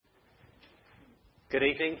Good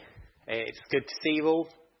evening. It's good to see you all.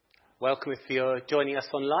 Welcome if you're joining us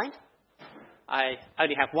online. I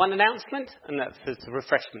only have one announcement, and that's the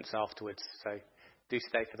refreshments afterwards, so do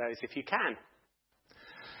stay for those if you can.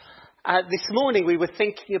 This morning we were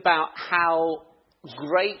thinking about how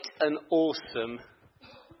great and awesome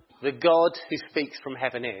the God who speaks from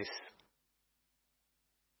heaven is.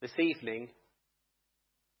 This evening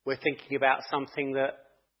we're thinking about something that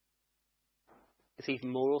is even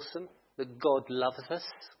more awesome. That God loves us,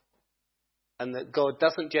 and that God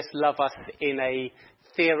doesn't just love us in a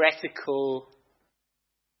theoretical,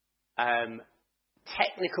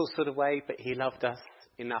 technical sort of way, but he loved us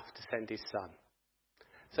enough to send his son.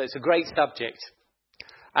 So it's a great subject.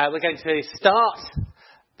 We're going to start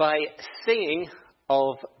by singing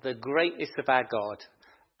of the greatness of our God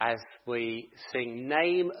as we sing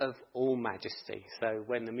Name of All Majesty. So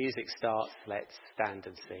when the music starts, let's stand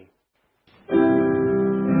and sing.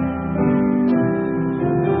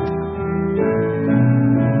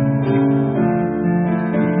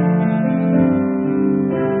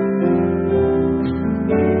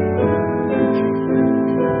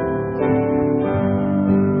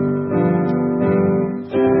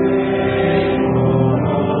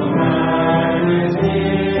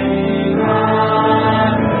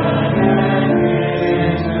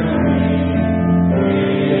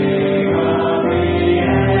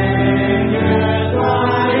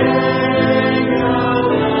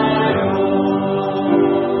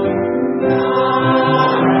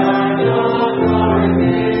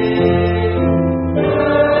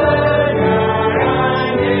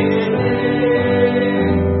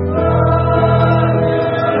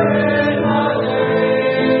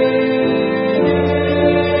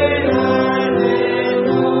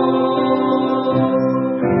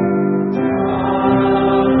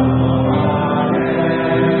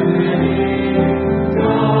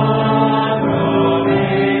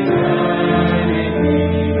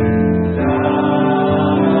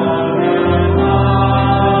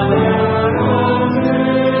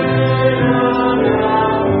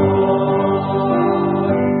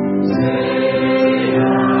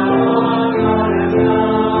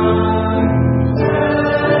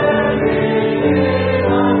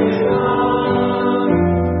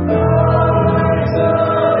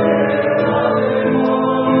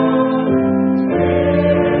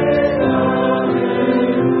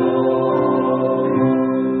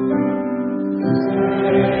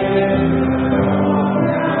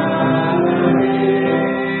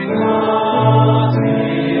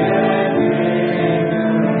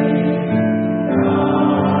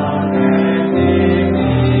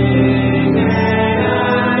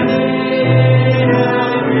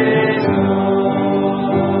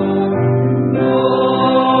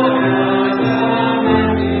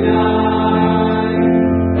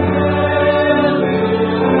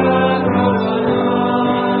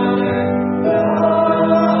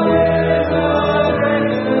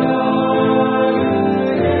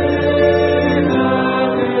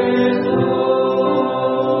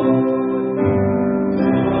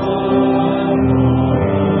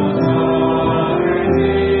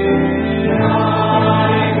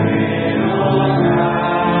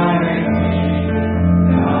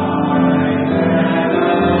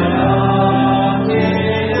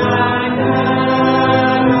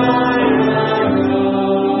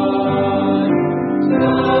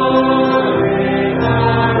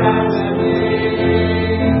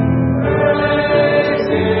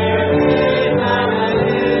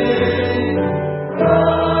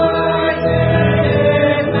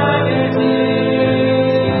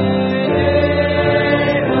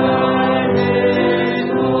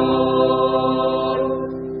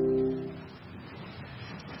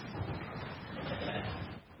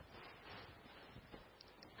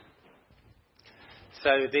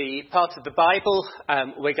 The part of the Bible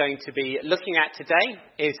we're going to be looking at today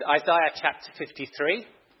is Isaiah chapter 53.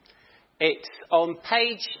 It's on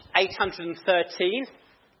page 813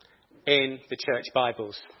 in the church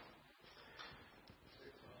Bibles.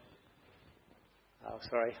 Oh,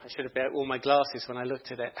 sorry, I should have brought all my glasses when I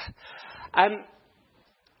looked at it.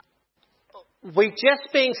 We've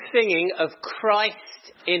just been singing of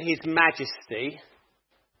Christ in his majesty.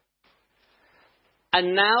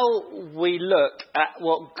 And now we look at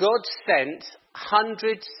what God sent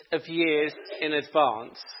hundreds of years in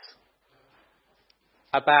advance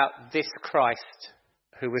about this Christ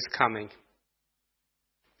who was coming.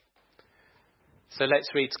 So let's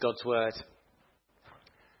read God's word.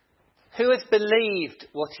 Who has believed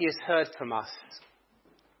what he has heard from us?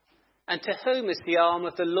 And to whom has the arm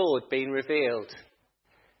of the Lord been revealed?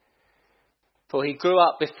 For he grew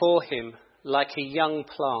up before him like a young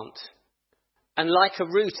plant and like a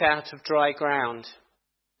root out of dry ground.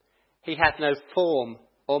 He had no form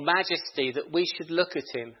or majesty that we should look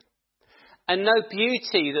at him, and no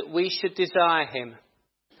beauty that we should desire him.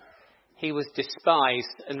 He was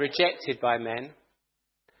despised and rejected by men,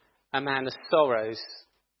 a man of sorrows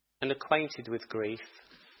and acquainted with grief,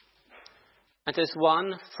 and as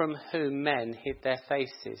one from whom men hid their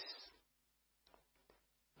faces.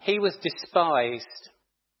 He was despised,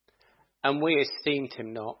 and we esteemed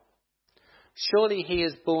him not. Surely he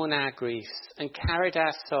has borne our griefs and carried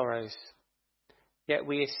our sorrows. Yet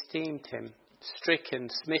we esteemed him stricken,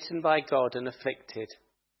 smitten by God, and afflicted.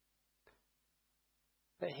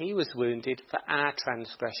 But he was wounded for our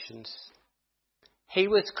transgressions. He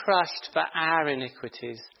was crushed for our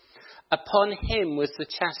iniquities. Upon him was the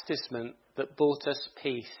chastisement that brought us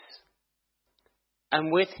peace.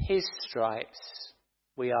 And with his stripes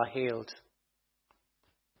we are healed.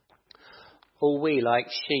 All we like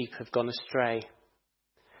sheep have gone astray.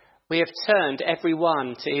 We have turned every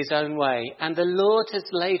one to his own way, and the Lord has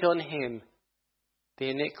laid on him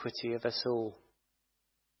the iniquity of us all.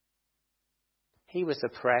 He was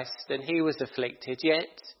oppressed and he was afflicted, yet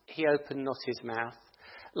he opened not his mouth.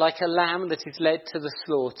 Like a lamb that is led to the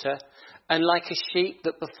slaughter, and like a sheep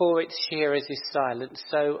that before its shearers is silent,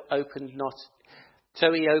 so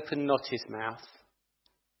he opened not his mouth.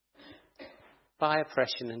 By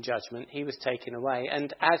oppression and judgment he was taken away.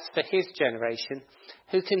 And as for his generation,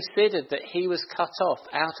 who considered that he was cut off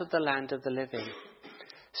out of the land of the living,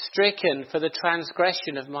 stricken for the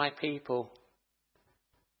transgression of my people.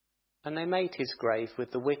 And they made his grave with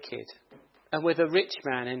the wicked, and with a rich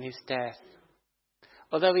man in his death,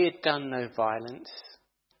 although he had done no violence,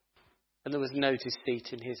 and there was no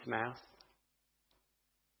deceit in his mouth.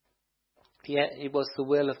 Yet it was the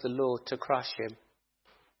will of the Lord to crush him.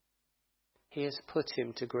 He has put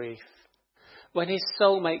him to grief. When his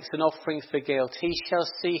soul makes an offering for guilt, he shall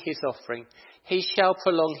see his offering. He shall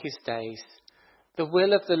prolong his days. The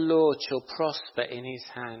will of the Lord shall prosper in his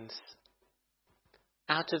hands.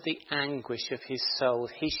 Out of the anguish of his soul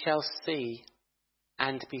he shall see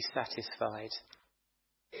and be satisfied.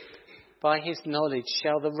 By his knowledge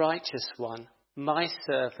shall the righteous one, my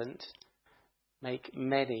servant, make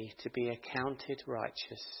many to be accounted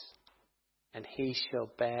righteous, and he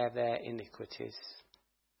shall bear their iniquities.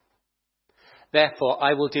 Therefore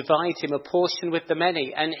I will divide him a portion with the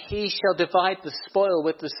many, and he shall divide the spoil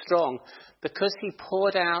with the strong, because he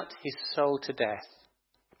poured out his soul to death.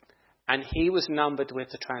 And he was numbered with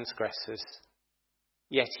the transgressors,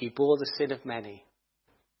 yet he bore the sin of many,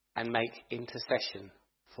 and make intercession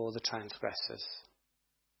for the transgressors.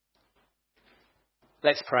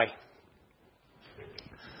 Let's pray.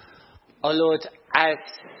 Oh Lord, as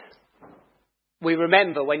we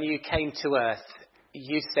remember when you came to earth,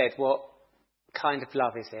 you said, what kind of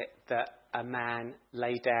love is it that a man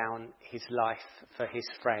lay down his life for his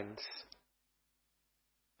friends?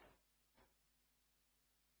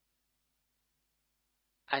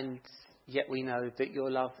 And yet we know that your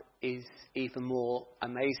love is even more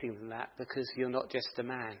amazing than that, because you're not just a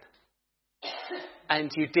man. And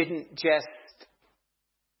you didn't just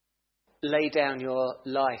lay down your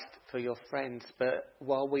life for your friends, but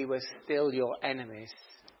while we were still your enemies,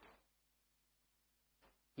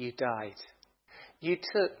 you died. You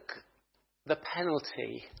took the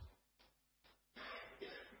penalty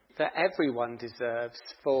that everyone deserves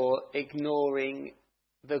for ignoring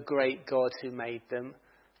the great God who made them,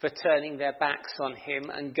 for turning their backs on him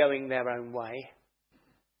and going their own way.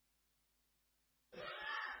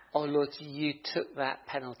 Oh Lord, you took that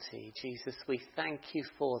penalty. Jesus, we thank you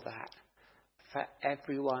for that, for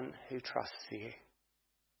everyone who trusts you,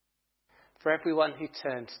 for everyone who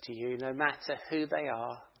turns to you, no matter who they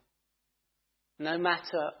are, no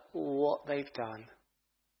matter what they've done.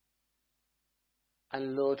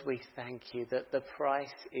 And Lord, we thank you that the price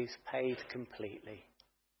is paid completely.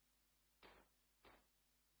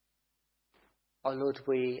 Oh Lord,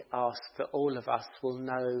 we ask that all of us will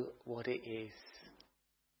know what it is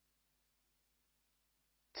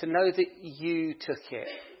to know that you took it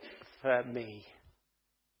for me,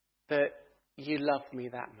 that you love me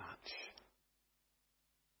that much.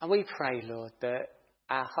 And we pray, Lord, that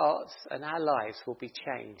our hearts and our lives will be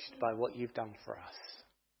changed by what you've done for us.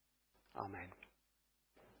 Amen.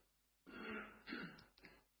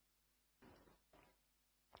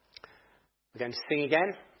 We're going to sing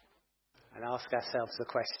again and ask ourselves the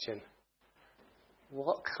question,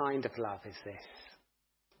 what kind of love is this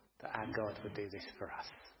that our God would do this for us?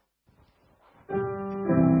 Oh,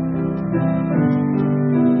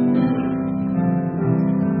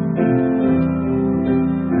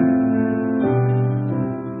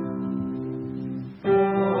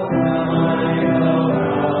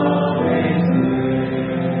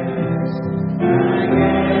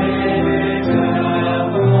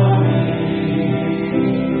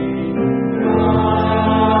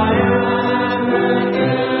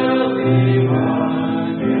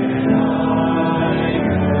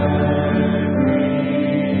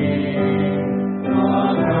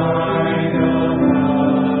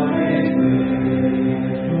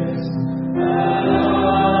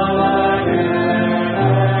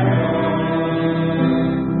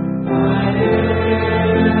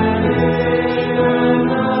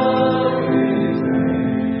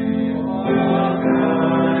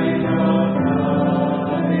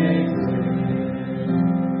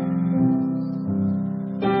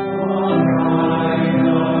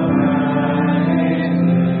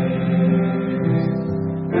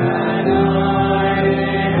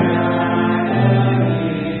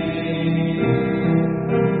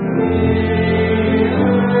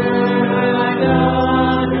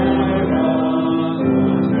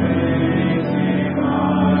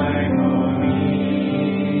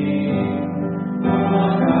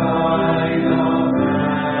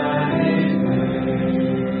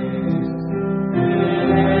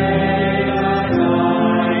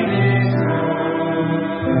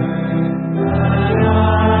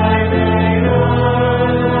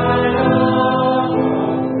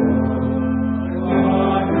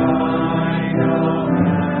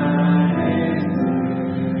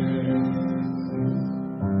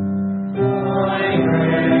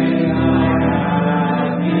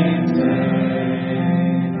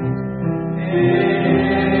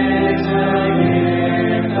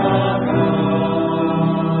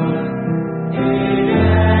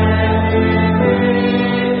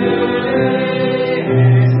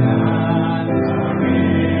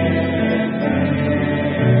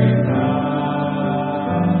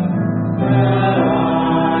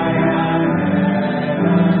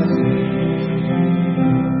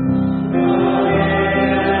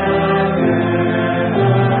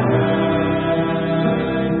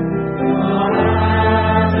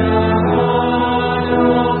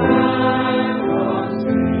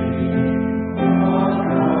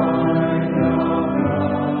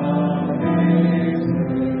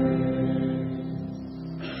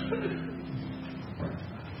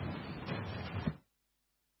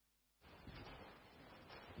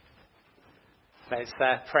 Let's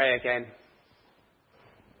pray again.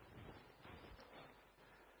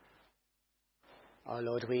 Oh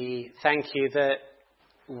Lord, we thank you that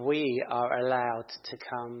we are allowed to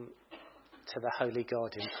come to the Holy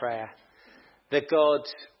God in prayer. The God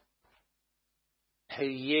who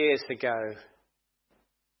years ago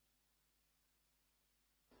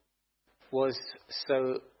was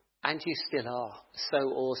so, and you still are, so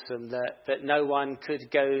awesome that no one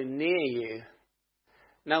could go near you.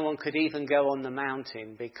 No one could even go on the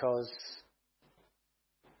mountain because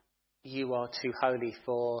you are too holy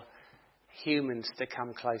for humans to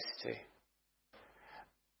come close to.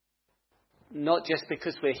 Not just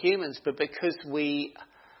because we're humans, but because we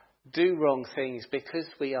do wrong things, because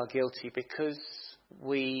we are guilty, because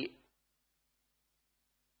we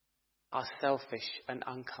are selfish and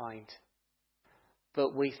unkind.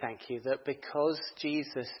 But we thank you that because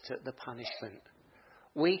Jesus took the punishment,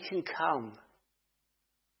 we can come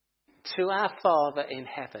to our Father in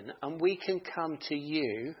heaven, and we can come to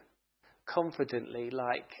you confidently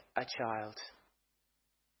like a child.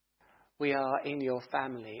 We are in your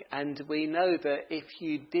family, and we know that if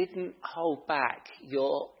you didn't hold back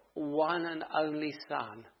your one and only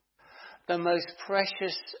Son, the most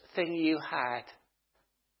precious thing you had,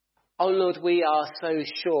 oh Lord, we are so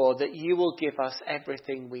sure that you will give us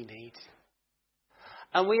everything we need.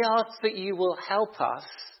 And we ask that you will help us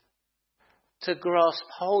to grasp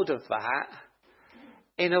hold of that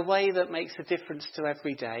in a way that makes a difference to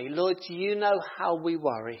every day. Lord, you know how we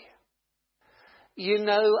worry. You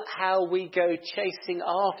know how we go chasing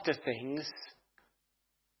after things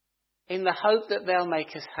in the hope that they'll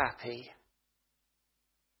make us happy,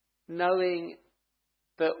 knowing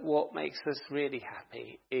that what makes us really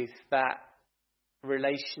happy is that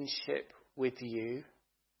relationship with you,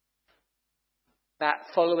 that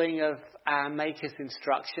following of our Maker's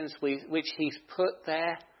instructions, which he's put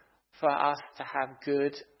there for us to have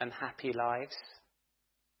good and happy lives.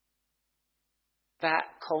 That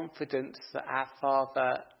confidence that our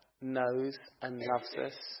Father knows and loves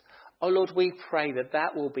us. Oh Lord, we pray that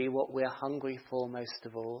that will be what we're hungry for most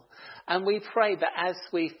of all. And we pray that as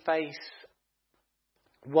we face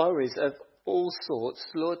worries of all sorts,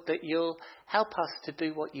 Lord, that you'll help us to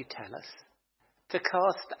do what you tell us. To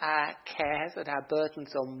cast our cares and our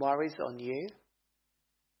burdens on worries on you.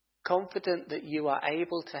 Confident that you are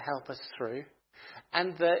able to help us through.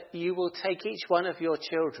 And that you will take each one of your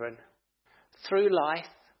children through life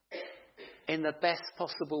in the best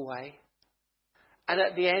possible way. And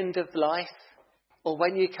at the end of life, or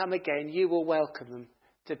when you come again, you will welcome them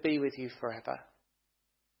to be with you forever.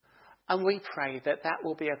 And we pray that that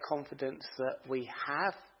will be a confidence that we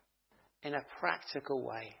have in a practical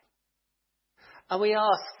way. And we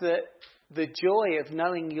ask that the joy of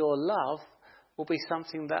knowing your love will be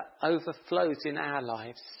something that overflows in our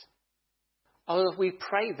lives. Oh, we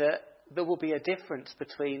pray that there will be a difference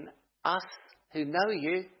between us who know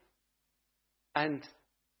you and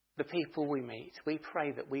the people we meet. We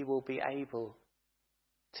pray that we will be able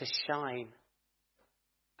to shine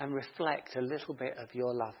and reflect a little bit of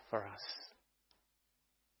your love for us.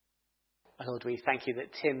 Lord, we thank you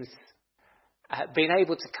that Tim's been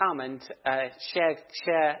able to come and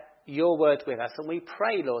share your word with us. And we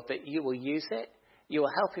pray, Lord, that you will use it. You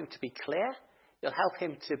will help him to be clear. You'll help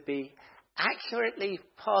him to be accurately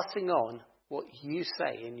passing on what you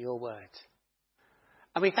say in your word.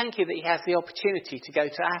 And we thank you that he has the opportunity to go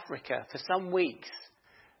to Africa for some weeks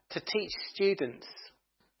to teach students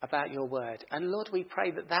about your word. And Lord, we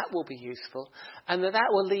pray that that will be useful and that that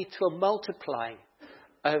will lead to a multiplying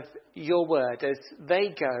of your word as they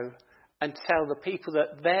go and tell the people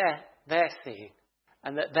that they're seeing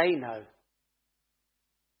and that they know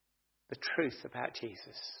the truth about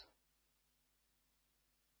Jesus.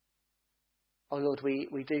 Oh Lord,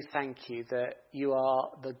 we do thank you that you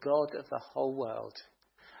are the God of the whole world.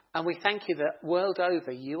 And we thank you that world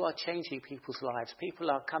over you are changing people's lives.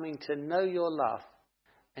 People are coming to know your love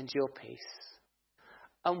and your peace.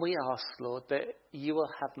 And we ask, Lord, that you will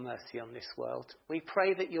have mercy on this world. We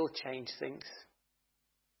pray that you'll change things.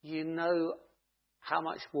 You know how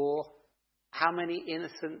much war, how many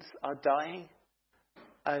innocents are dying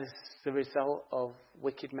as the result of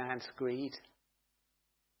wicked man's greed.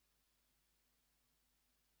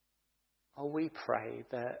 Oh, we pray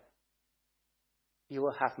that you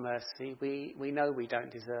will have mercy. We know we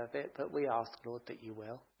don't deserve it, but we ask, Lord, that you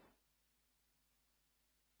will.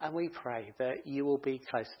 And we pray that you will be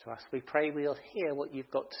close to us. We pray we'll hear what you've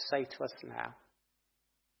got to say to us now.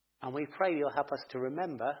 And we pray you'll help us to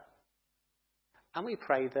remember. And we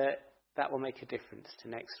pray that that will make a difference to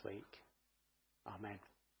next week. Amen.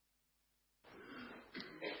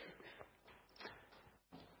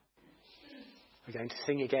 We're going to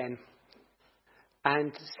sing again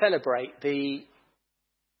and celebrate the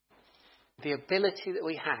ability that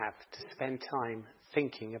we have to spend time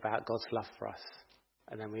thinking about God's love for us.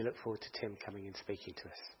 And then we look forward to Tim coming and speaking to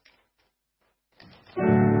us.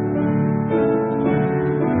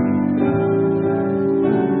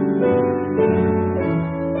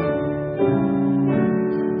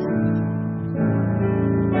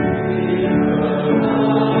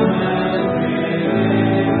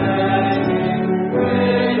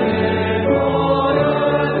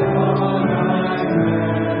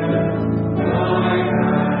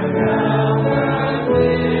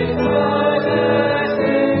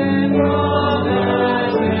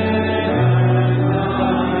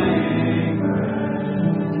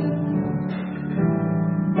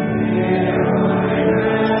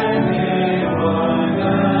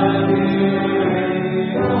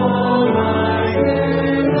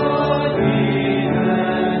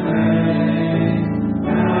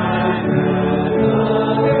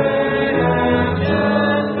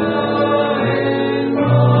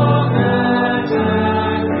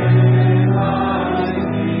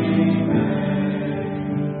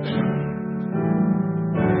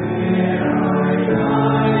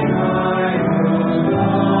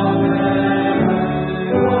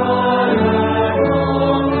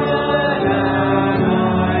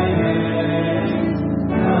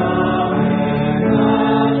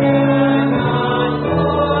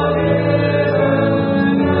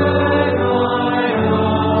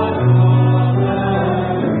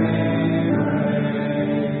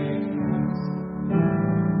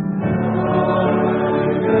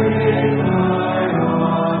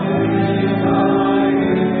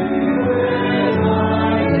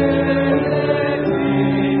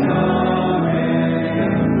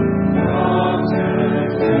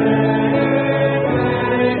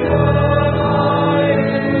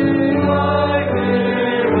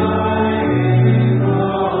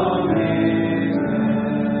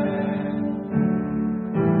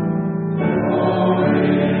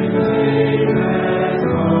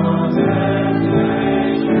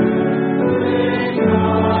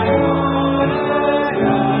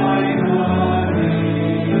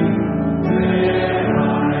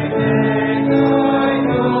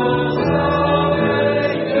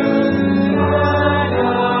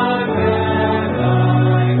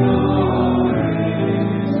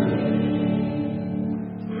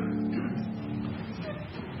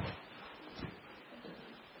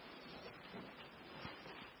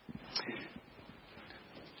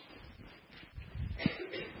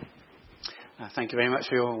 Thank you very much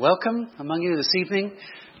for your welcome among you this evening.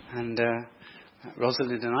 And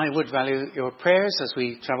Rosalind and I would value your prayers as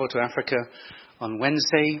we travel to Africa on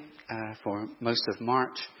Wednesday for most of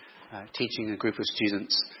March, teaching a group of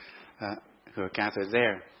students who are gathered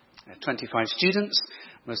there. 25 students,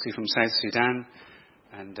 mostly from South Sudan.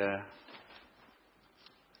 And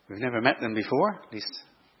we've never met them before, at least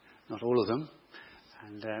not all of them.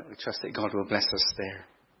 And we trust that God will bless us there.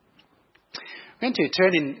 We're going to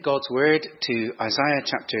turn in God's Word to Isaiah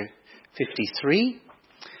chapter 53.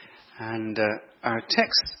 And our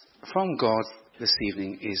text from God this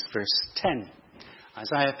evening is verse 10.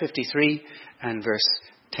 Isaiah 53 and verse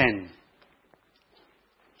 10.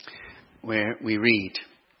 Where we read,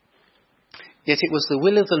 "Yet it was the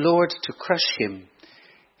will of the Lord to crush him.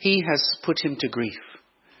 He has put him to grief.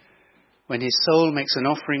 When his soul makes an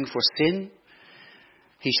offering for sin,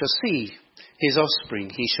 he shall see his offspring,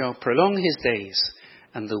 he shall prolong his days,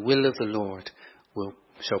 and the will of the Lord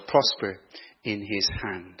shall prosper in his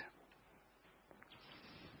hand."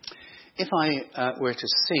 If I were to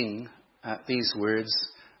sing these words,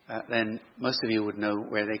 then most of you would know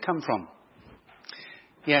where they come from.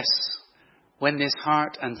 Yes, when this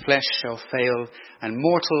heart and flesh shall fail, and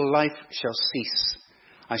mortal life shall cease,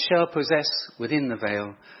 I shall possess within the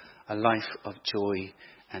veil a life of joy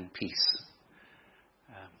and peace.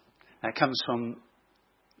 That comes from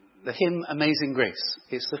the hymn Amazing Grace.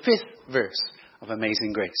 It's the 5th verse of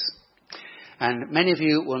Amazing Grace. And many of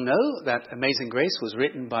you will know that Amazing Grace was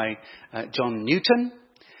written by John Newton.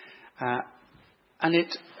 And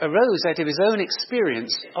it arose out of his own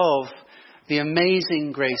experience of the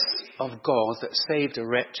amazing grace of God that saved a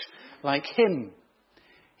wretch like him.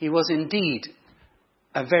 He was indeed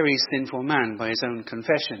a very sinful man by his own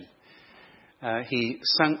confession. He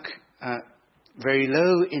sunk very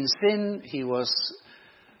low in sin. He was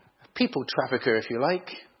a people trafficker, if you like.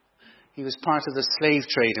 He was part of the slave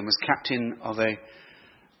trade and was captain of a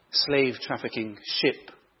slave trafficking ship.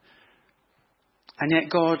 And yet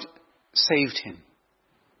God saved him.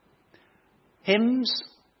 Hymns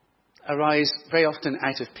arise very often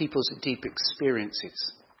out of people's deep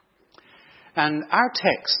experiences. And our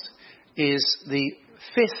text is the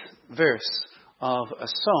 5th verse of a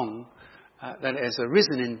song that has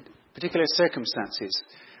arisen in particular circumstances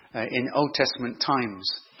in Old Testament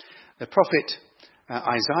times. The prophet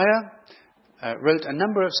Isaiah wrote a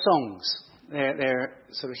number of songs. They're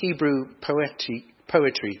sort of Hebrew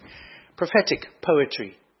poetry, prophetic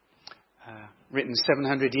poetry, written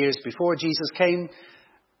 700 years before Jesus came,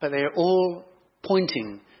 but they're all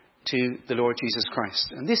pointing to the Lord Jesus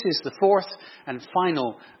Christ. And this is the 4th and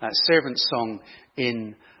final servant song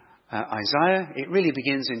in Isaiah. It really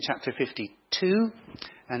begins in chapter 52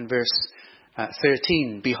 and verse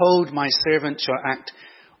 13. Behold, my servant shall act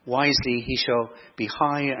wisely, he shall be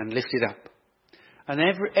high and lifted up. And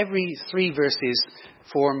every 3 verses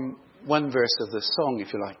form one verse of the song,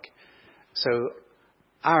 if you like. So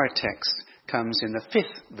our text comes in the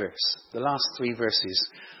 5th verse, the last 3 verses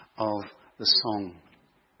of the song.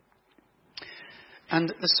 And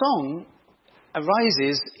the song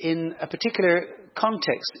arises in a particular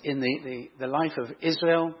context in the life of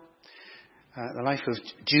Israel, the life of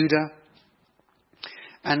Judah.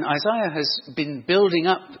 And Isaiah has been building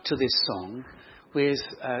up to this song with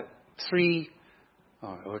 2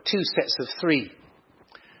 sets of 3.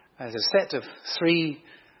 There's a set of 3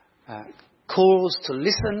 calls to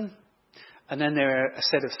listen, and then there are a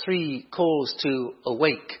set of 3 calls to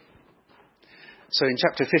awake. So in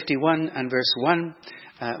chapter 51 and verse 1,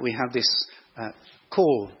 we have this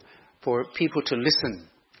call for people to listen.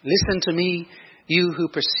 Listen to me, you who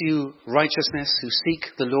pursue righteousness, who seek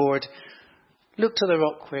the Lord. Look to the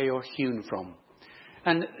rock where you're hewn from.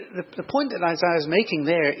 And the point that Isaiah is making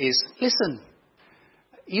there is, listen,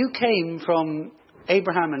 you came from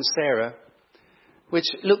Abraham and Sarah, which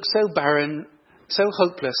looked so barren, so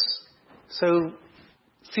hopeless, so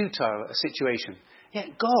futile a situation.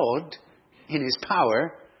 Yet God, in his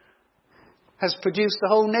power, has produced the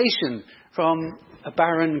whole nation from a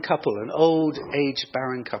barren couple, an old age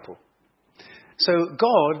barren couple. So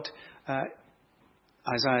God,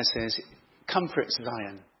 Isaiah says, comforts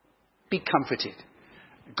Zion. Be comforted.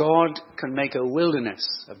 God can make a wilderness,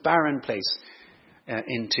 a barren place,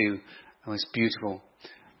 into a most beautiful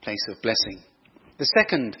place of blessing. The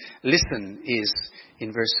second listen is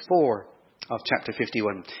in verse 4 of chapter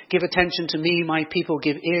 51. Give attention to me, my people.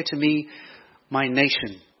 Give ear to me, my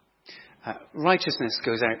nation. Righteousness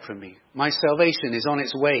goes out from me. My salvation is on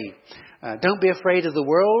its way. Don't be afraid of the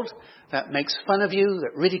world that makes fun of you,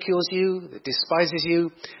 that ridicules you, that despises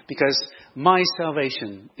you, because my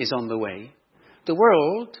salvation is on the way. The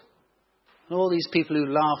world, all these people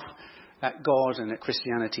who laugh at God and at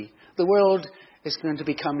Christianity, the world is going to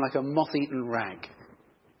become like a moth-eaten rag.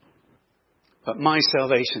 But my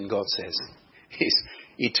salvation, God says, is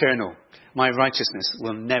eternal. My righteousness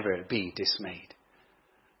will never be dismayed.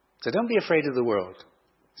 So don't be afraid of the world.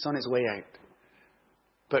 It's on its way out.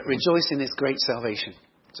 But rejoice in this great salvation.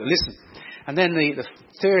 So listen. And then the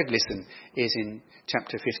third listen is in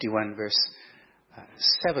chapter 51, verse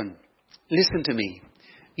 7. Listen to me,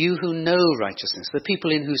 you who know righteousness, the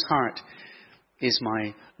people in whose heart is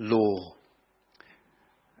my law.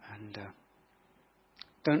 And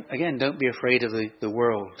don't be afraid of the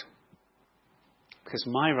world, because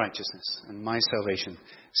my righteousness and my salvation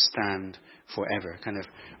stand forever. Kind of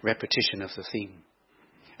repetition of the theme.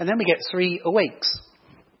 And then we get 3 awakes.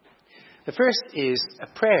 The first is a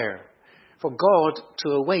prayer for God to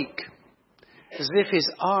awake, as if his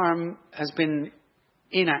arm has been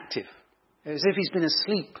inactive, as if he's been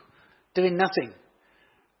asleep, doing nothing.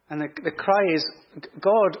 And the cry is,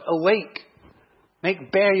 God, awake,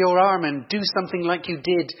 make bare your arm and do something like you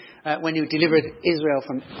did when you delivered Israel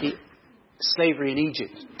from the slavery in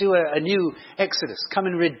Egypt. Do a new exodus. Come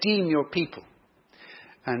and redeem your people.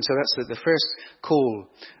 And so that's the first call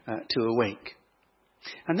to awake.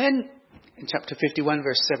 And then in chapter 51,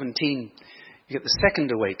 verse 17, you get the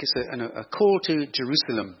second awake. It's a call to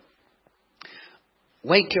Jerusalem.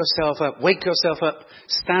 Wake yourself up,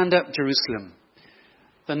 stand up, Jerusalem.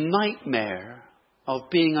 The nightmare of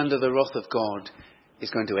being under the wrath of God is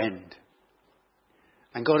going to end.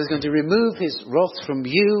 And God is going to remove his wrath from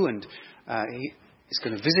you, and he's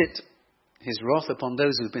going to visit his wrath upon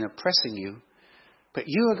those who've been oppressing you. But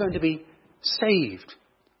you are going to be saved.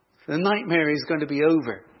 The nightmare is going to be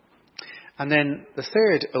over. And then the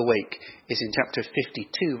third awake is in chapter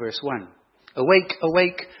 52, verse 1. Awake,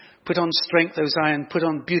 awake, put on strength, O Zion, put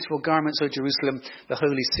on beautiful garments, O Jerusalem, the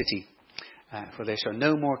holy city. For there shall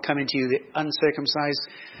no more come into you the uncircumcised,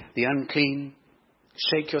 the unclean.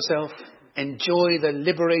 Shake yourself. Enjoy the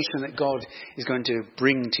liberation that God is going to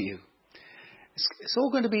bring to you. It's all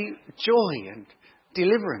going to be joy and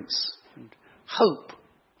deliverance and hope.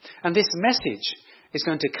 And this message is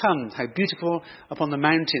going to come. How beautiful upon the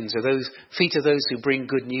mountains are those feet of those who bring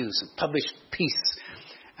good news and publish peace,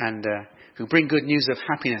 and who bring good news of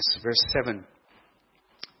happiness. Verse 7.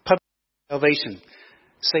 Publish salvation.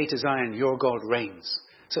 Say to Zion, your God reigns.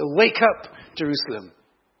 So wake up, Jerusalem.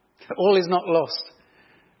 All is not lost.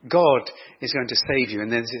 God is going to save you,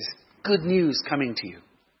 and there's this good news coming to you.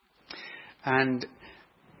 And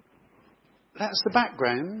that's the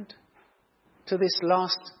background to this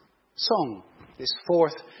last song, this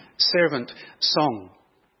fourth servant song.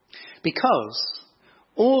 Because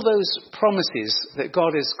all those promises that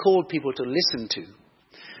God has called people to listen to,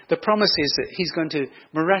 the promises that he's going to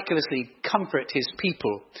miraculously comfort his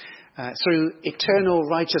people through eternal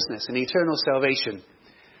righteousness and eternal salvation,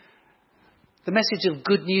 the message of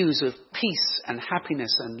good news of peace and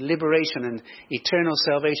happiness and liberation and eternal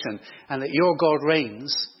salvation, and that your God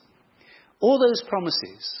reigns, all those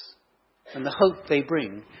promises and the hope they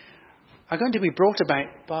bring are going to be brought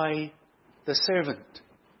about by the servant,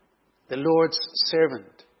 the Lord's servant.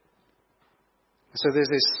 So there's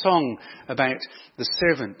this song about the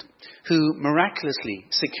servant who miraculously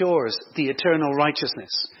secures the eternal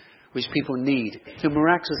righteousness which people need, who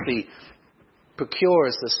miraculously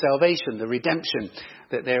procures the salvation, the redemption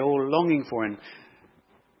that they're all longing for and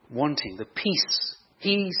wanting, the peace.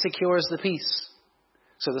 He secures the peace.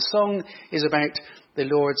 So the song is about the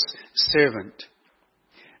Lord's servant.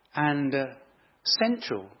 And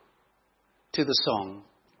central to the song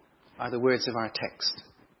are the words of our text.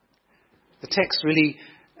 The text really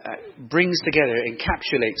brings together,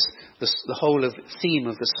 encapsulates the whole of theme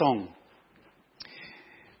of the song.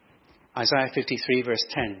 Isaiah 53 verse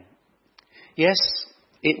 10. Yet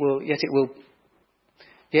it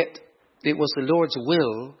was the Lord's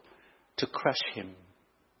will to crush him.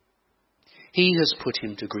 He has put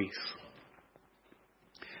him to grief.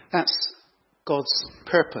 That's God's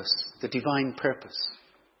purpose, the divine purpose.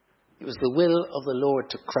 It was the will of the Lord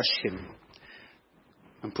to crush him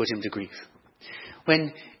and put him to grief.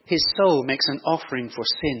 When his soul makes an offering for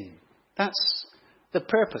sin, that's the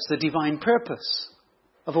purpose, the divine purpose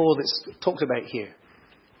of all that's talked about here.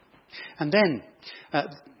 And then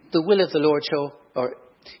the will of the Lord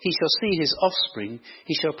he shall see his offspring,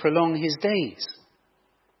 he shall prolong his days.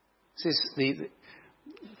 This is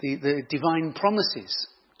the divine promises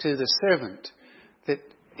to the servant, that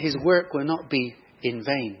his work will not be in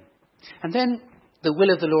vain. And then the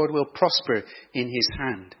will of the Lord will prosper in his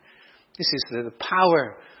hand. This is the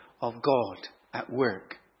power of God at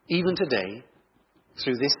work, even today,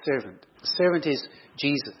 through this servant. The servant is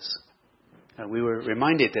Jesus. We were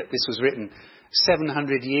reminded that this was written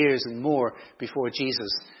 700 years and more before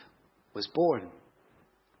Jesus was born.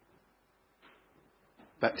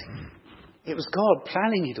 But it was God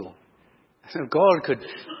planning it all. So God could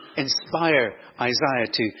inspire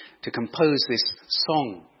Isaiah to compose this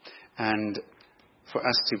song and for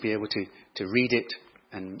us to be able to read it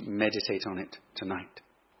and meditate on it tonight.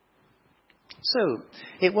 So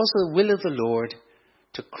it was the will of the Lord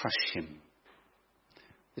to crush him.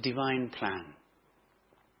 The divine plan.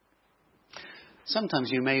 Sometimes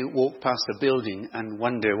you may walk past a building and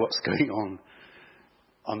wonder what's going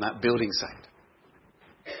on that building site.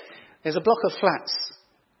 There's a block of flats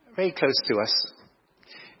very close to us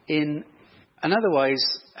in an otherwise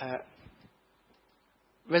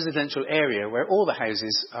residential area where all the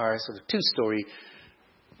houses are sort of two-storey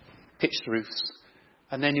pitched roofs.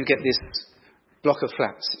 And then you get this block of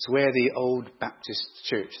flats. It's where the old Baptist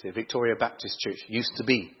church, the Victoria Baptist Church, used to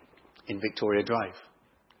be in Victoria Drive.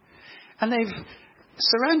 And they've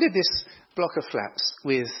surrounded this block of flats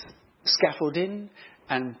with scaffolding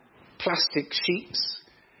and plastic sheets.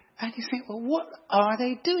 And you think, well, what are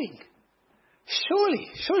they doing? Surely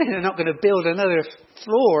they're not going to build another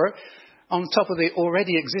floor on top of the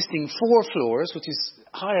already existing 4 floors, which is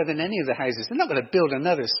higher than any of the houses. They're not going to build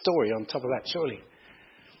another story on top of that, surely.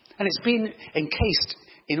 And it's been encased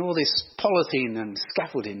in all this polythene and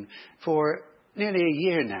scaffolding for nearly a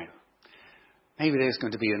year now. Maybe there's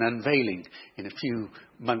going to be an unveiling in a few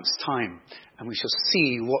months' time, and we shall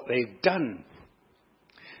see what they've done.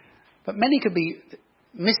 But many could be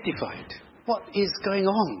mystified. What is going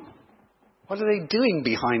on? What are they doing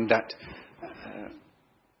behind that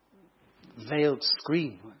veiled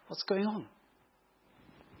screen? What's going on?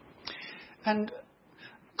 And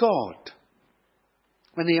God,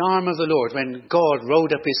 when the arm of the Lord, when God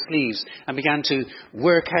rolled up his sleeves and began to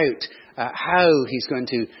work out how he's going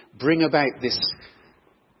to bring about this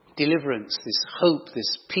deliverance, this hope,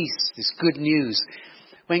 this peace, this good news.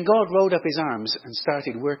 When God rolled up his arms and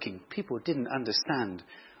started working, people didn't understand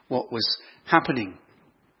what was happening.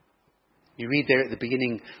 You read there at the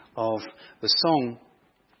beginning of the song,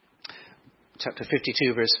 chapter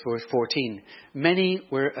 52, verse 14. Many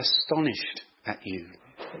were astonished at you.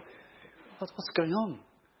 What's going on?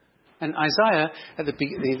 And Isaiah, at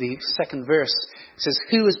the second verse, says,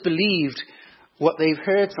 who has believed what they've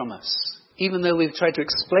heard from us? Even though we've tried to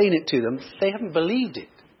explain it to them, they haven't believed it.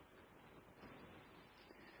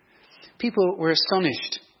 People were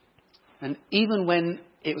astonished. And even when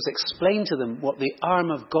it was explained to them what the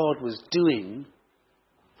arm of God was doing,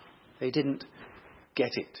 they didn't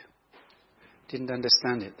get it. Didn't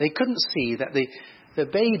understand it. They couldn't see that the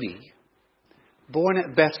baby born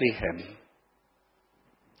at Bethlehem,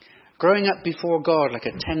 growing up before God like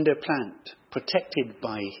a tender plant, protected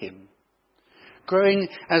by him, growing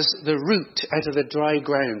as the root out of the dry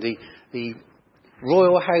ground. The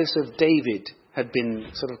royal house of David had been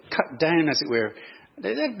sort of cut down, as it were.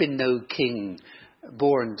 There had been no king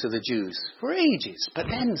born to the Jews for ages. But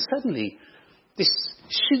then suddenly this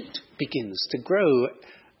shoot begins to grow.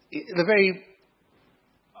 The very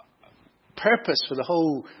purpose for the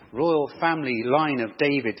whole royal family line of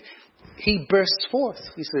David, he bursts forth.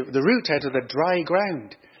 He's the root out of the dry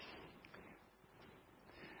ground.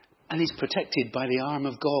 And he's protected by the arm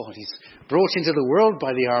of God. He's brought into the world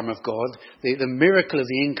by the arm of God, the miracle of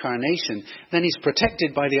the incarnation. Then he's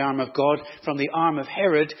protected by the arm of God from the arm of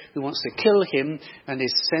Herod, who wants to kill him, and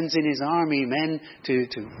sends in his army men to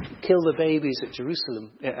kill the babies at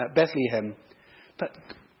Jerusalem, at Bethlehem. But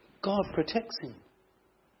God protects him.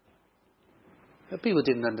 But people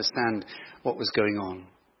didn't understand what was going on.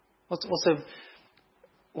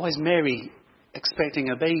 Why is Mary expecting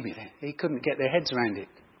a baby? They couldn't get their heads around it.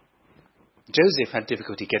 Joseph had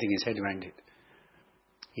difficulty getting his head around it.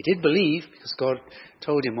 He did believe because God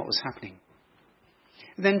told him what was happening.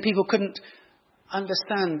 And then people couldn't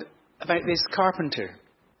understand about this carpenter.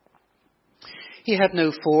 He had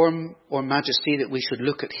no form or majesty that we should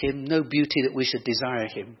look at him, no beauty that we should desire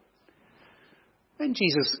him. When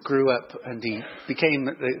Jesus grew up and he became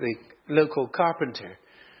the local carpenter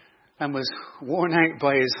and was worn out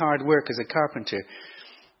by his hard work as a carpenter,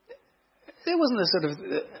 there wasn't a sort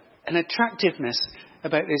of an attractiveness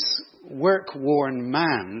about this work-worn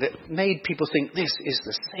man that made people think this is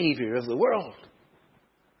the saviour of the world.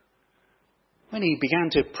 When he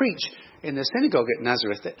began to preach in the synagogue at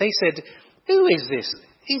Nazareth, they said, who is this?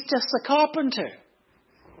 He's just a carpenter.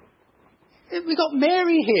 We've got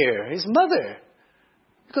Mary here, his mother.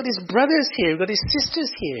 We've got his brothers here. We've got his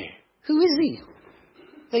sisters here. Who is he?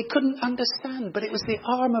 They couldn't understand, but it was the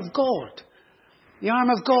arm of God. The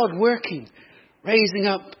arm of God working, raising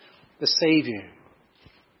up the Saviour,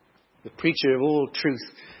 the preacher of all truth.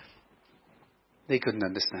 They couldn't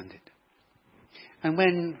understand it. And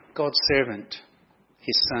when God's servant,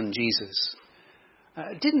 his son Jesus,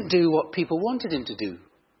 didn't do what people wanted him to do,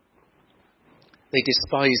 they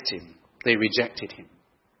despised him. They rejected him.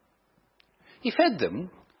 He fed them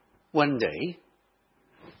one day,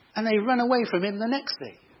 and they ran away from him the next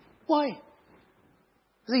day. Why?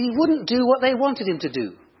 Because he wouldn't do what they wanted him to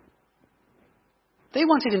do. They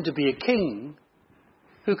wanted him to be a king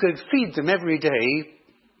who could feed them every day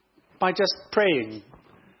by just praying.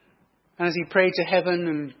 And as he prayed to heaven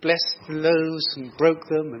and blessed the loaves and broke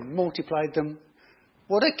them and multiplied them,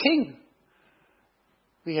 what a king!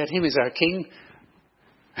 We had him as our king.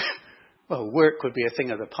 Well, work would be a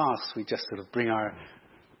thing of the past. We just sort of bring our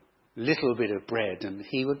little bit of bread and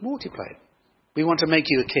he would multiply it. We want to make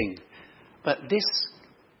you a king. But this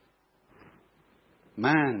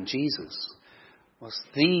man, Jesus, was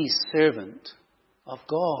the servant of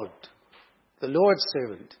God, the Lord's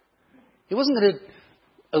servant. He wasn't going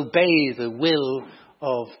to obey the will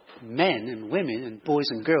of men and women and boys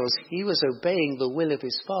and girls. He was obeying the will of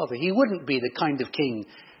his Father. He wouldn't be the kind of king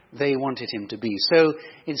they wanted him to be. So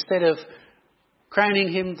instead of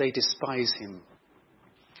crowning him, they despise him.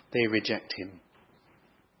 They reject him.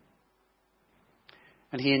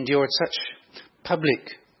 And he endured such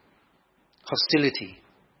public hostility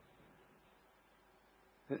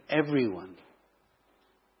that everyone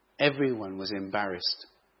was embarrassed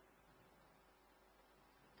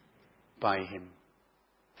by him.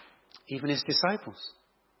 Even his disciples.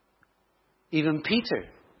 Even Peter,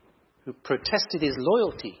 who protested his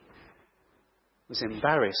loyalty, was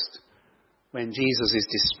embarrassed when Jesus is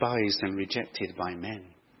despised and rejected by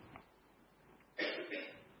men.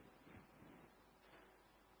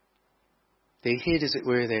 They hid, as it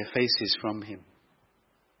were, their faces from him.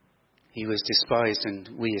 He was despised and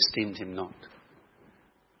we esteemed him not.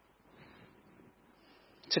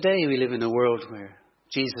 Today we live in a world where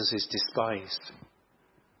Jesus is despised,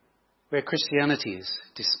 where Christianity is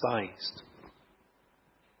despised.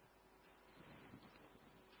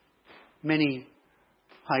 Many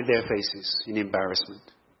hide their faces in embarrassment.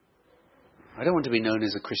 I don't want to be known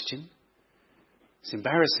as a Christian. It's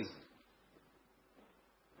embarrassing.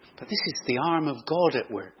 But this is the arm of God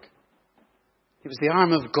at work. It was the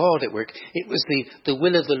arm of God at work. It was the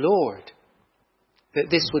will of the Lord that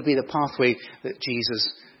this would be the pathway that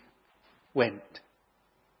Jesus went.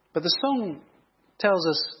 But the song tells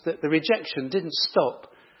us that the rejection didn't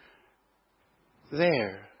stop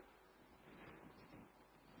there.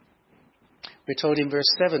 We're told in verse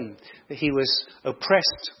 7 that he was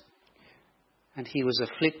oppressed and he was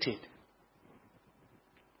afflicted.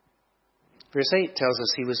 Verse 8 tells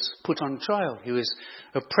us he was put on trial. He was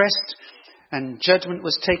oppressed and judgment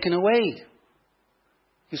was taken away.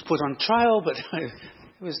 He was put on trial, but there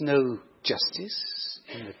was no justice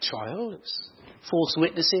in the trial. It was false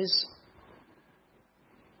witnesses.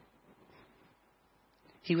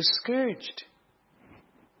 He was scourged.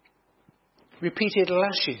 Repeated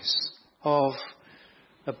lashes of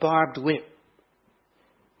a barbed whip.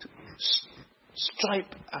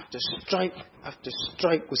 Stripe after stripe after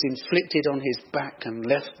stripe was inflicted on his back and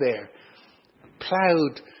left there.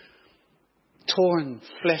 Ploughed, torn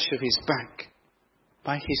flesh of his back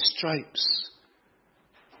by his stripes,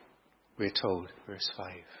 we're told, verse 5.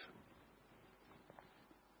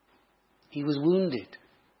 He was wounded.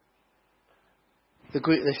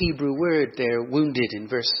 The Hebrew word there, wounded, in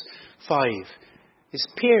verse 5, is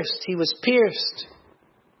pierced. He was pierced.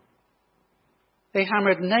 They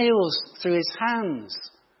hammered nails through his hands,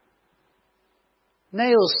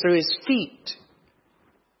 nails through his feet.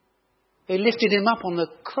 They lifted him up on the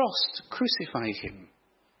cross to crucify him.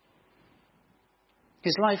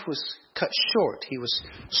 His life was cut short. He was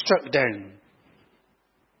struck down.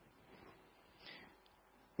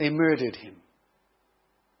 They murdered him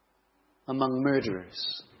among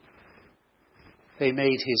murderers. They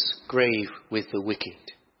made his grave with the wicked.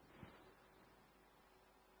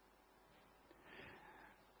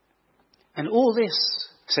 And all this,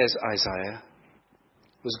 says Isaiah,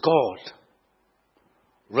 was God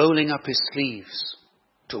rolling up his sleeves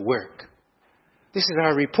to work. This is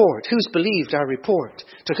our report. Who's believed our report?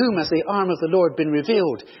 To whom has the arm of the Lord been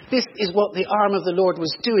revealed? This is what the arm of the Lord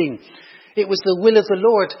was doing. It was the will of the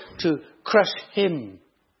Lord to crush him.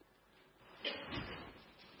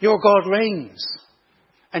 Your God reigns.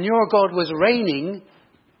 And your God was reigning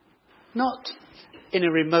not in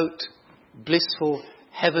a remote, blissful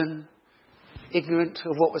heaven, ignorant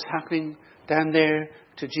of what was happening down there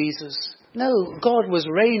to Jesus. No, God was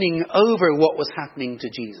reigning over what was happening to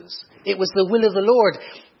Jesus. It was the will of the Lord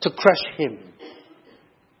to crush him.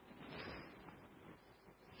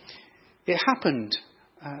 It happened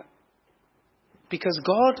because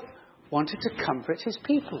God wanted to comfort his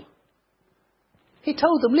people. He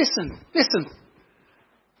told them, listen,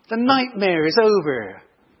 the nightmare is over.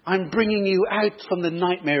 I'm bringing you out from the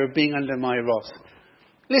nightmare of being under my wrath.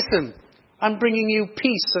 Listen, I'm bringing you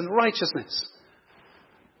peace and righteousness.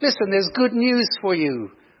 Listen, there's good news for you.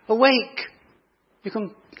 Awake. You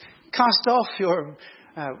can cast off your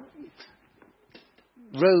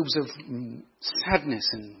robes of sadness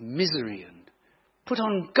and misery and put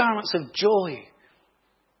on garments of joy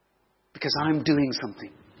because I'm doing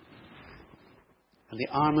something. And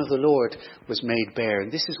the arm of the Lord was made bare.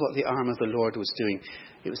 And this is what the arm of the Lord was doing.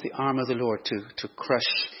 It was the arm of the Lord to crush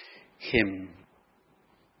him.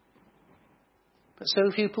 But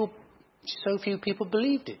so few people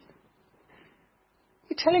believed it.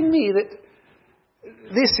 You're telling me that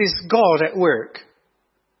this is God at work?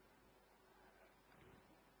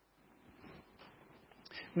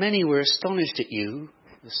 Many were astonished at you,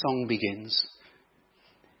 the song begins.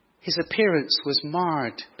 His appearance was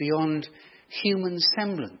marred beyond human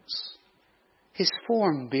semblance. His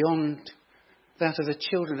form beyond that of the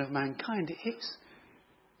children of mankind.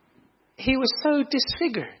 He was so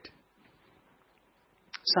disfigured.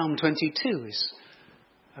 Psalm 22 is,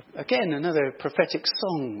 again, another prophetic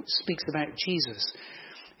song which speaks about Jesus.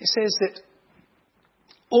 It says that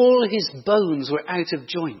all his bones were out of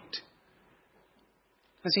joint.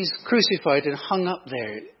 As he's crucified and hung up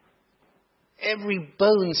there, every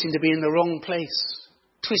bone seemed to be in the wrong place,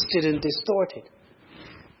 twisted and distorted.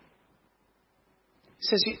 It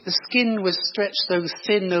says the skin was stretched so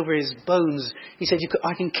thin over his bones. He said,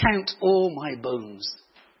 I can count all my bones.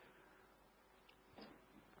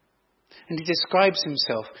 And he describes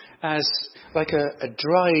himself as like a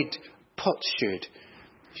dried potsherd.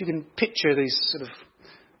 If you can picture this sort of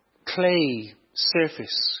clay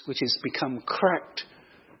surface which has become cracked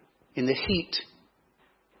in the heat.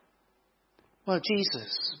 Well,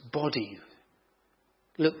 Jesus' body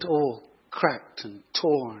looked all cracked and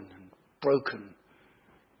torn and broken,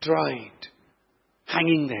 dried,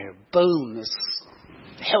 hanging there, bones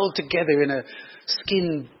held together in a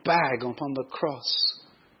skin bag upon the cross.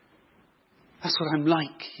 That's what I'm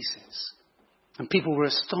like, he says. And people were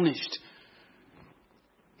astonished.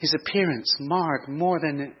 His appearance marred more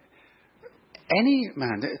than any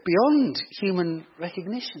man, beyond human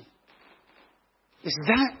recognition. Is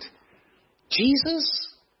that Jesus?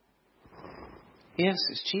 Yes,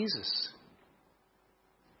 it's Jesus.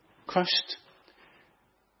 Crushed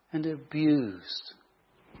and abused.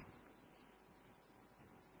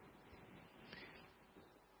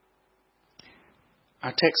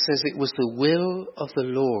 Our text says it was the will of the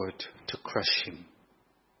Lord to crush him.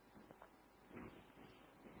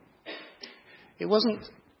 It wasn't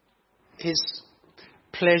his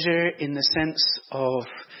pleasure in the sense of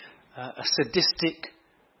a sadistic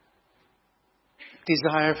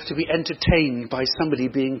desire to be entertained by somebody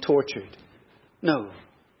being tortured. No.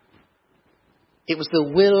 It was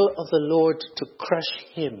the will of the Lord to crush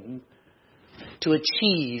him, to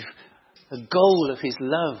achieve the goal of his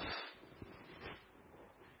love.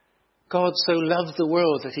 God so loved the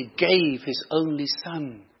world that he gave his only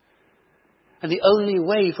Son. And the only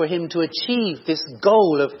way for him to achieve this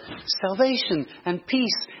goal of salvation and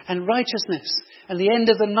peace and righteousness and the end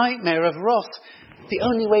of the nightmare of wrath, the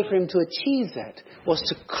only way for him to achieve that was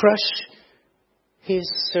to crush his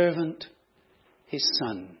servant, his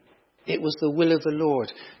Son. It was the will of the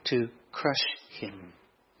Lord to crush him.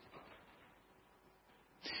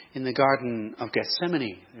 In the Garden of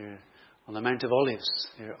Gethsemane, on the Mount of Olives,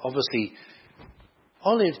 there are obviously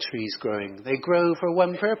olive trees growing. They grow for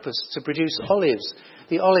one purpose, to produce olives.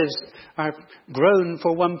 The olives are grown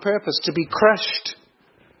for one purpose, to be crushed,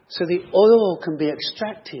 so the oil can be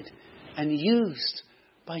extracted and used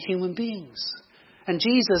by human beings. And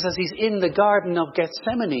Jesus, as he's in the Garden of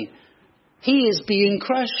Gethsemane, he is being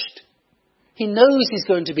crushed. He knows he's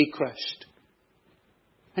going to be crushed.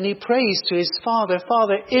 And he prays to his Father,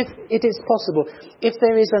 Father, if it is possible, if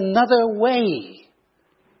there is another way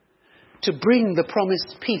to bring the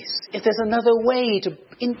promised peace, if there's another way to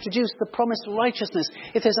introduce the promised righteousness,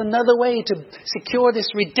 if there's another way to secure this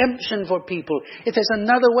redemption for people, if there's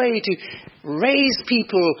another way to raise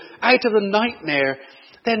people out of the nightmare,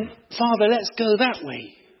 then, Father, let's go that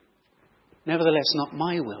way. Nevertheless, not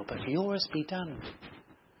my will, but yours be done.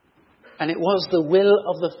 And it was the will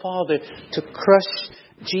of the Father to crush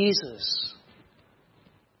Jesus,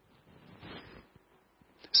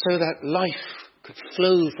 so that life could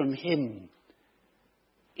flow from him.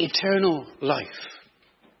 Eternal life.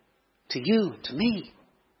 To you, to me.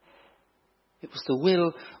 It was the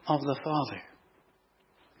will of the Father.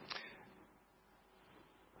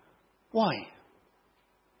 Why?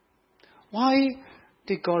 Why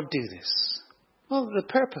did God do this? Well, the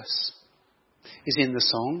purpose is in the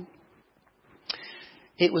song.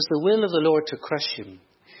 It was the will of the Lord to crush him.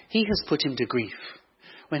 He has put him to grief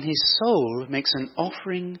when his soul makes an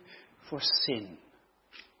offering for sin.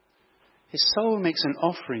 His soul makes an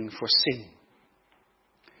offering for sin.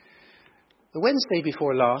 The Wednesday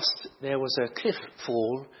before last, there was a cliff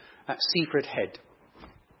fall at Seaford Head.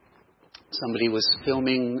 Somebody was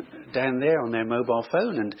filming down there on their mobile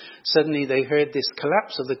phone, and suddenly they heard this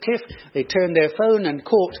collapse of the cliff. They turned their phone and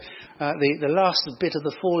caught the last bit of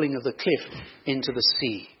the falling of the cliff into the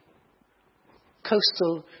sea.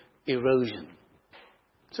 Coastal erosion.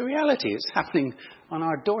 It's a reality. It's happening on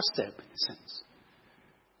our doorstep, in a sense.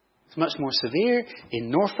 It's much more severe in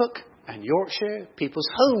Norfolk and Yorkshire. People's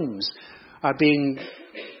homes are being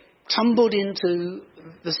tumbled into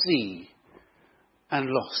the sea and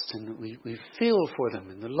lost. And we feel for them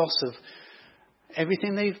in the loss of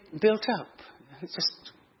everything they've built up. It's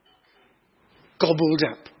just gobbled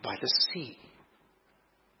up by the sea.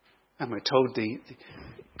 And we're told the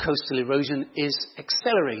coastal erosion is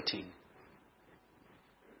accelerating.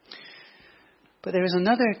 But there is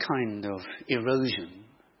another kind of erosion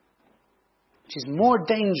which is more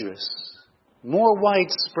dangerous, more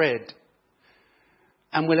widespread,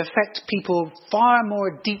 and will affect people far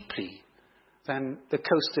more deeply than the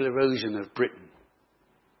coastal erosion of Britain.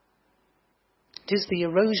 It is the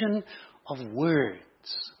erosion of words.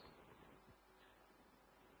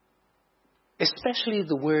 Especially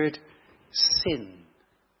the word sin.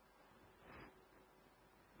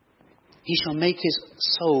 He shall make his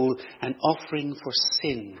soul an offering for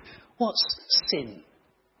sin. What's sin?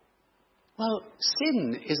 Well,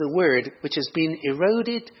 sin is a word which has been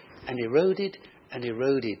eroded and eroded and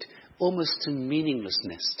eroded almost to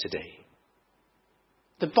meaninglessness today.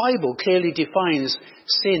 The Bible clearly defines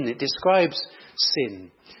sin. It describes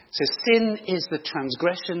sin. It says sin is the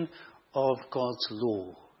transgression of God's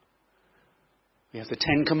law. We have the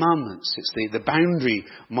Ten Commandments. It's the boundary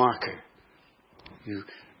marker. You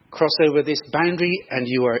cross over this boundary and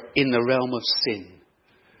you are in the realm of sin.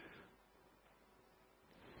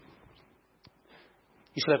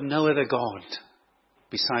 You shall have no other God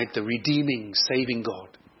beside the redeeming, saving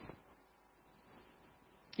God.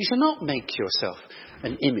 You shall not make yourself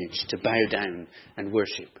an image to bow down and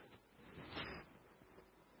worship.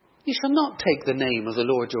 You shall not take the name of the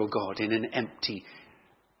Lord your God in an empty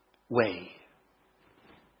way.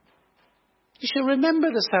 You shall remember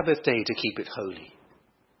the Sabbath day to keep it holy.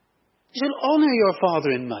 You shall honour your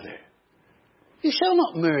father and mother. You shall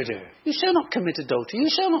not murder. You shall not commit adultery. You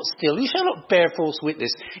shall not steal. You shall not bear false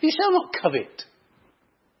witness. You shall not covet.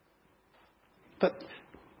 But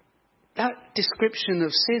that description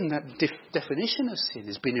of sin, that definition of sin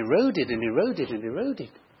has been eroded and eroded and eroded.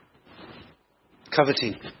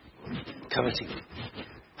 Coveting. Coveting.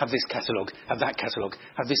 Have this catalogue. Have that catalogue.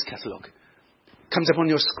 Have this catalogue. Comes up on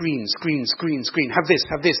your screen. Have this,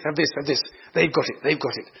 have this, have this, have this. They've got it. They've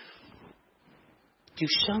got it. You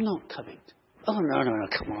shall not covet. Oh, no,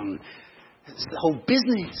 come on. It's the whole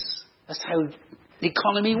business. That's how the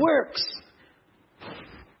economy works.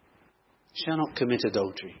 Shall not commit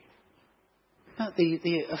adultery. Not the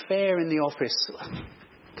affair in the office.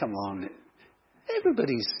 Come on.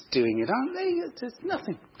 Everybody's doing it, aren't they? There's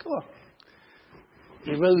nothing. Go on.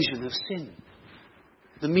 Erosion of sin.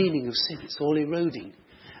 The meaning of sin. It's all eroding.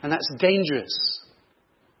 And that's dangerous.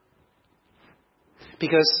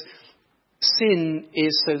 Because sin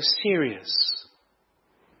is so serious.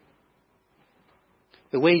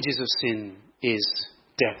 The wages of sin is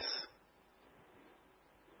death.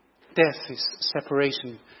 Death is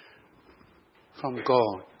separation from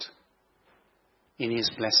God in His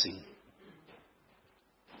blessing.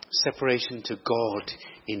 Separation to God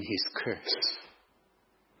in His curse.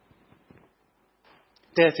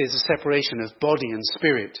 Death is a separation of body and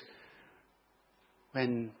spirit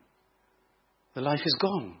when the life is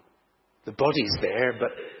gone. The body's there,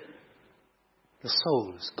 but the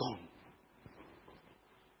soul is gone.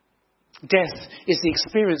 Death is the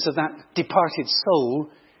experience of that departed soul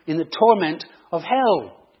in the torment of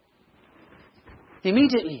hell.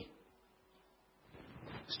 Immediately.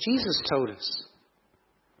 As Jesus told us.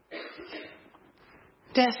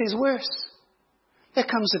 Death is worse. There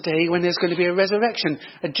comes a day when there's going to be a resurrection,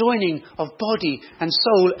 a joining of body and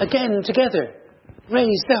soul again together,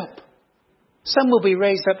 raised up. Some will be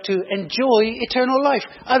raised up to enjoy eternal life.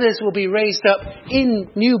 Others will be raised up in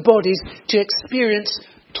new bodies to experience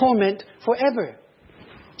torment forever.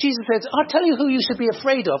 Jesus says, I'll tell you who you should be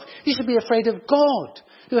afraid of. You should be afraid of God,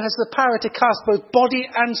 who has the power to cast both body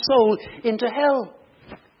and soul into hell.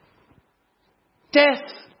 Death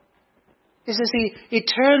is the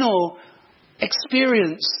eternal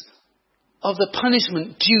experience of the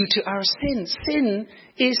punishment due to our sin. Sin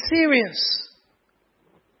is serious.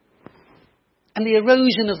 And the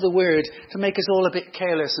erosion of the word to make us all a bit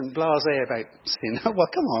careless and blasé about sin. Well,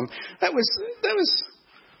 come on. That was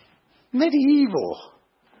medieval.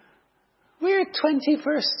 We're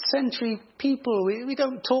 21st century people. We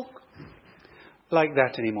don't talk like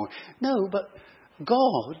that anymore. No, but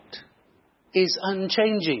God is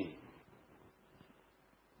unchanging.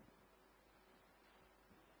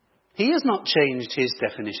 He has not changed His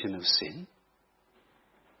definition of sin.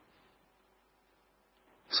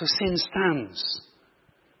 So sin stands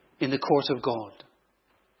in the court of God.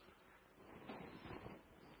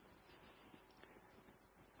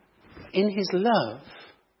 In His love,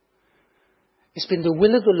 it's been the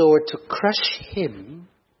will of the Lord to crush Him,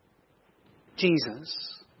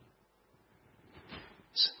 Jesus,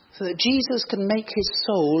 so that Jesus can make His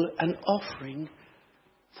soul an offering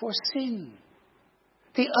for sin.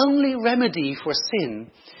 The only remedy for sin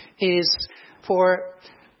is for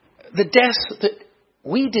the death that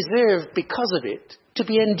we deserve because of it to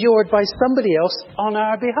be endured by somebody else on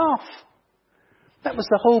our behalf. That was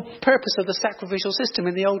the whole purpose of the sacrificial system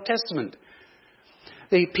in the Old Testament.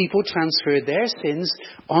 The people transferred their sins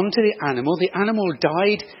onto the animal. The animal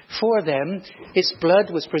died for them. Its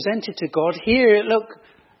blood was presented to God. Here, look,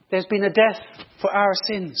 there's been a death for our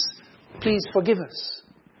sins. Please forgive us.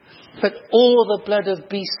 But all the blood of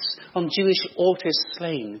beasts on Jewish altars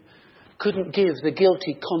slain couldn't give the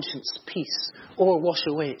guilty conscience peace or wash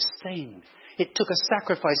away its stain. It took a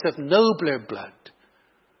sacrifice of nobler blood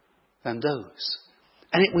than those.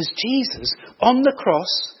 And it was Jesus on the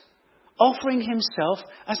cross offering Himself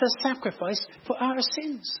as a sacrifice for our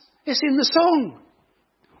sins. It's in the song.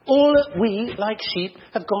 All we, like sheep,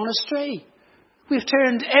 have gone astray. We've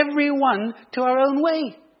turned every one to our own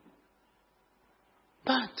way.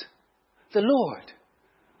 But the Lord,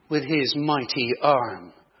 with His mighty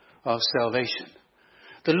arm of salvation,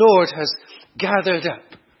 the Lord has gathered up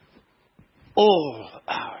all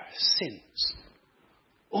our sins.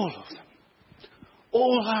 All of them.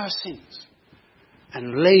 All our sins.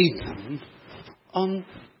 And laid them on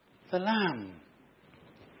the Lamb.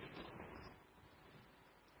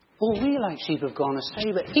 All we like sheep have gone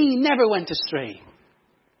astray, but he never went astray.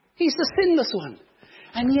 He's the sinless one.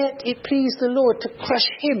 And yet it pleased the Lord to crush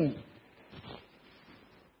him.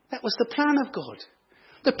 That was the plan of God.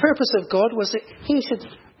 The purpose of God was that he should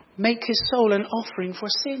make his soul an offering for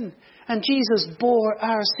sin. And Jesus bore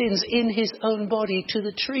our sins in his own body to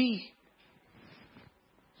the tree.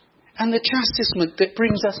 And the chastisement that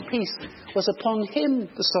brings us peace was upon him,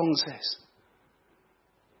 the song says.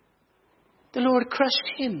 The Lord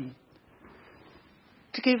crushed him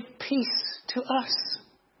to give peace to us,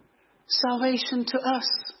 salvation to us.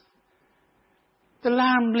 The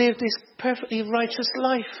Lamb lived this perfectly righteous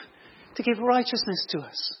life to give righteousness to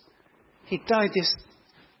us. He died this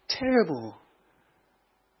terrible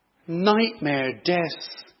nightmare death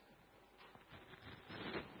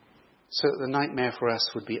so that the nightmare for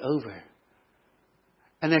us would be over.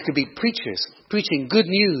 And there could be preachers preaching good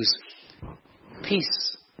news,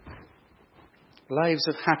 peace, lives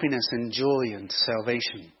of happiness and joy and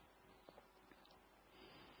salvation.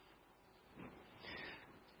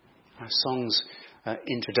 Our song's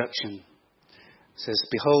introduction says,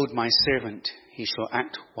 "Behold my servant, he shall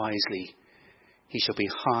act wisely. He shall be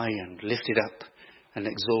high and lifted up and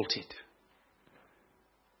exalted."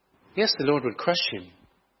 Yes, the Lord would crush him,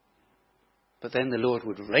 but then the Lord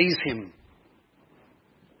would raise him.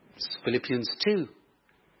 It's Philippians 2.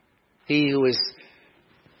 He who is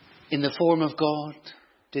in the form of God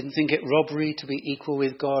didn't think it robbery to be equal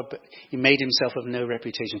with God, but he made himself of no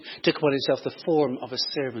reputation. Took upon himself the form of a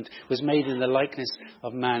servant, was made in the likeness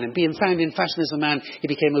of man. And being found in fashion as a man, he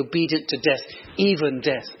became obedient to death, even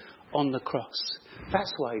death on the cross.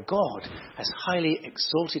 That's why God has highly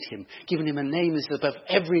exalted him, given him a name that is above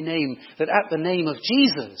every name, that at the name of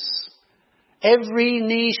Jesus, every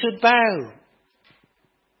knee should bow.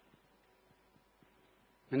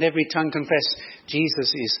 And every tongue confess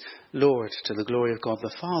Jesus is Lord, to the glory of God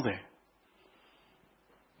the Father.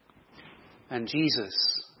 And Jesus,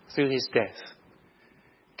 through his death,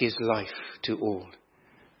 gives life to all.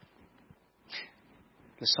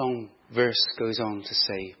 The song verse goes on to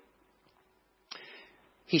say,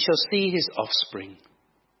 "He shall see his offspring.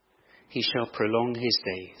 He shall prolong his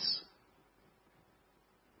days."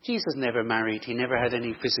 Jesus never married. He never had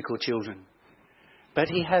any physical children. But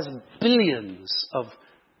he has billions of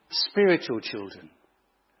spiritual children.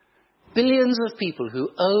 Billions of people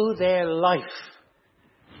who owe their life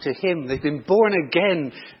to him. They've been born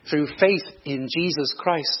again through faith in Jesus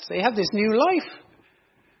Christ. They have this new life.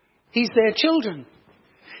 He's their children.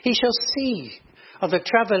 He shall see of the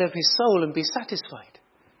travel of his soul and be satisfied.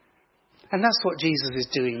 And that's what Jesus is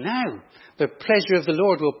doing now. The pleasure of the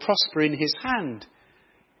Lord will prosper in his hand.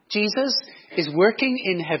 Jesus is working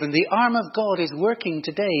in heaven. The arm of God is working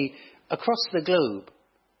today across the globe,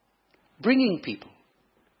 bringing people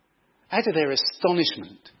out of their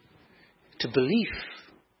astonishment to belief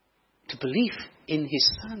in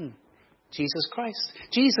his Son, Jesus Christ.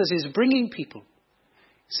 Jesus is bringing people,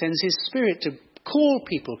 sends his Spirit to call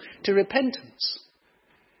people to repentance.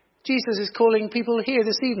 Jesus is calling people here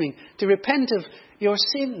this evening to repent of your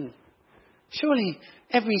sin. Surely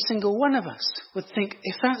every single one of us would think,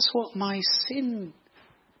 if that's what my sin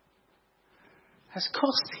has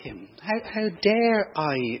cost him, how dare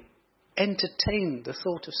I entertain the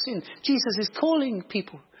thought of sin? Jesus is calling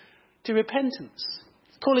people to repentance,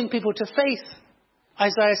 calling people to faith.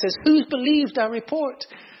 Isaiah says, "Who's believed our report?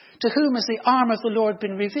 To whom has the arm of the Lord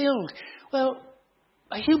been revealed?" Well,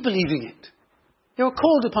 are you believing it? You're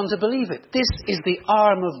called upon to believe it. This is the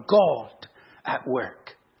arm of God at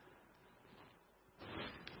work.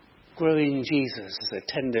 Growing Jesus as a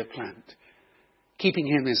tender plant, keeping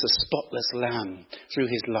him as a spotless lamb through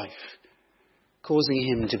his life, causing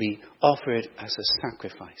him to be offered as a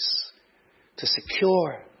sacrifice, to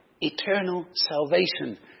secure eternal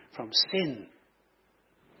salvation from sin,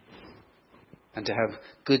 and to have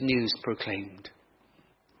good news proclaimed.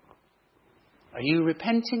 Are you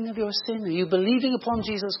repenting of your sin? Are you believing upon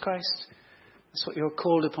Jesus Christ? That's what you're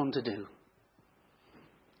called upon to do.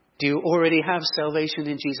 Do you already have salvation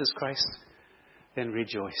in Jesus Christ? Then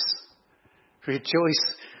rejoice.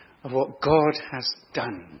 Rejoice of what God has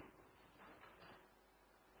done.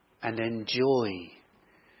 And enjoy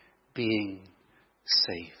being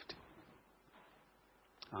saved.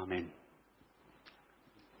 Amen.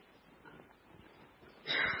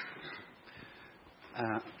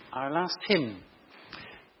 Our last hymn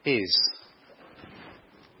is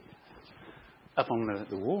up on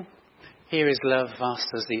the wall. Here is love vast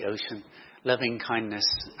as the ocean. loving kindness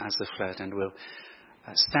as the flood. And we'll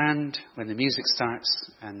stand when the music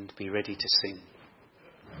starts and be ready to sing.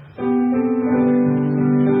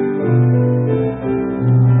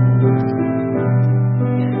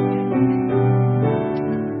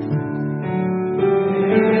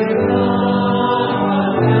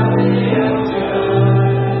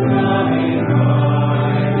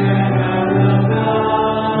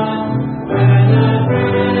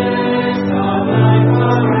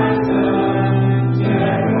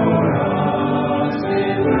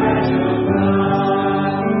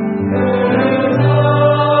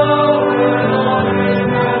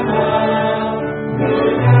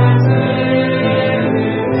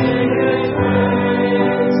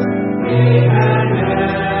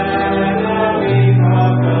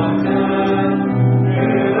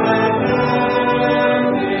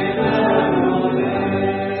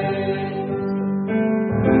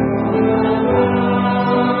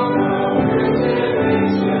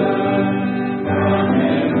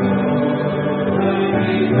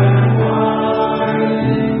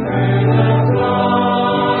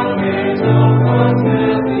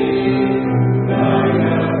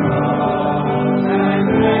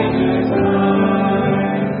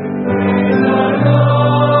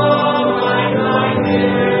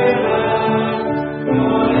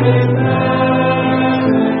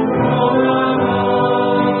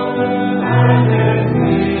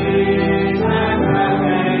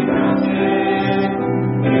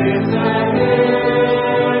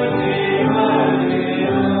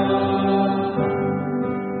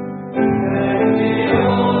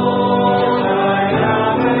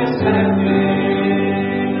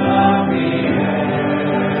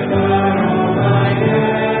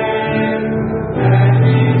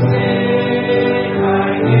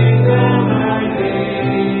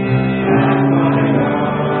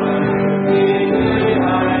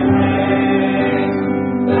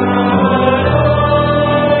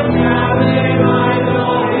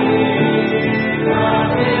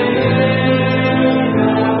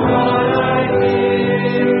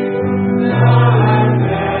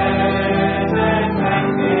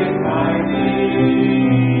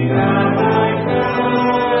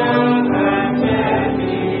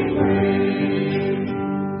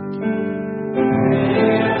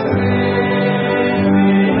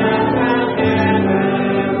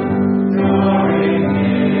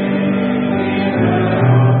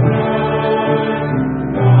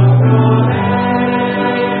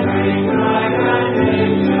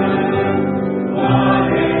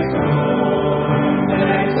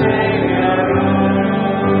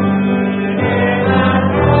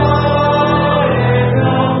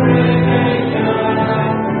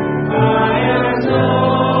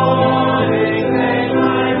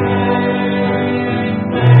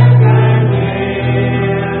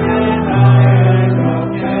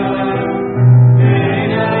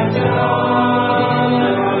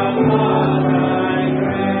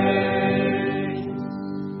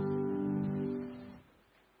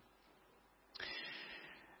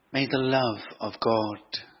 May the love of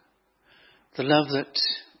God, the love that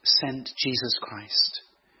sent Jesus Christ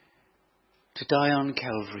to die on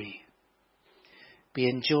Calvary, be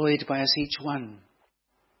enjoyed by us each one.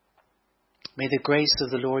 May the grace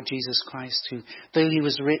of the Lord Jesus Christ, who, though he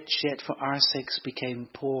was rich, yet for our sakes became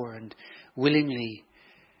poor, and willingly,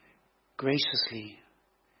 graciously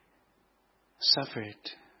suffered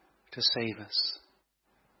to save us.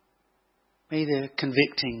 May the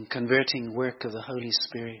convicting, converting work of the Holy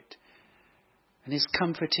Spirit and his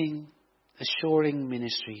comforting, assuring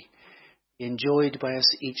ministry be enjoyed by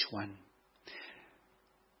us each one.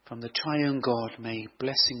 From the triune God may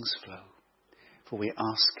blessings flow, for we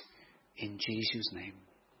ask in Jesus' name.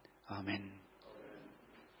 Amen.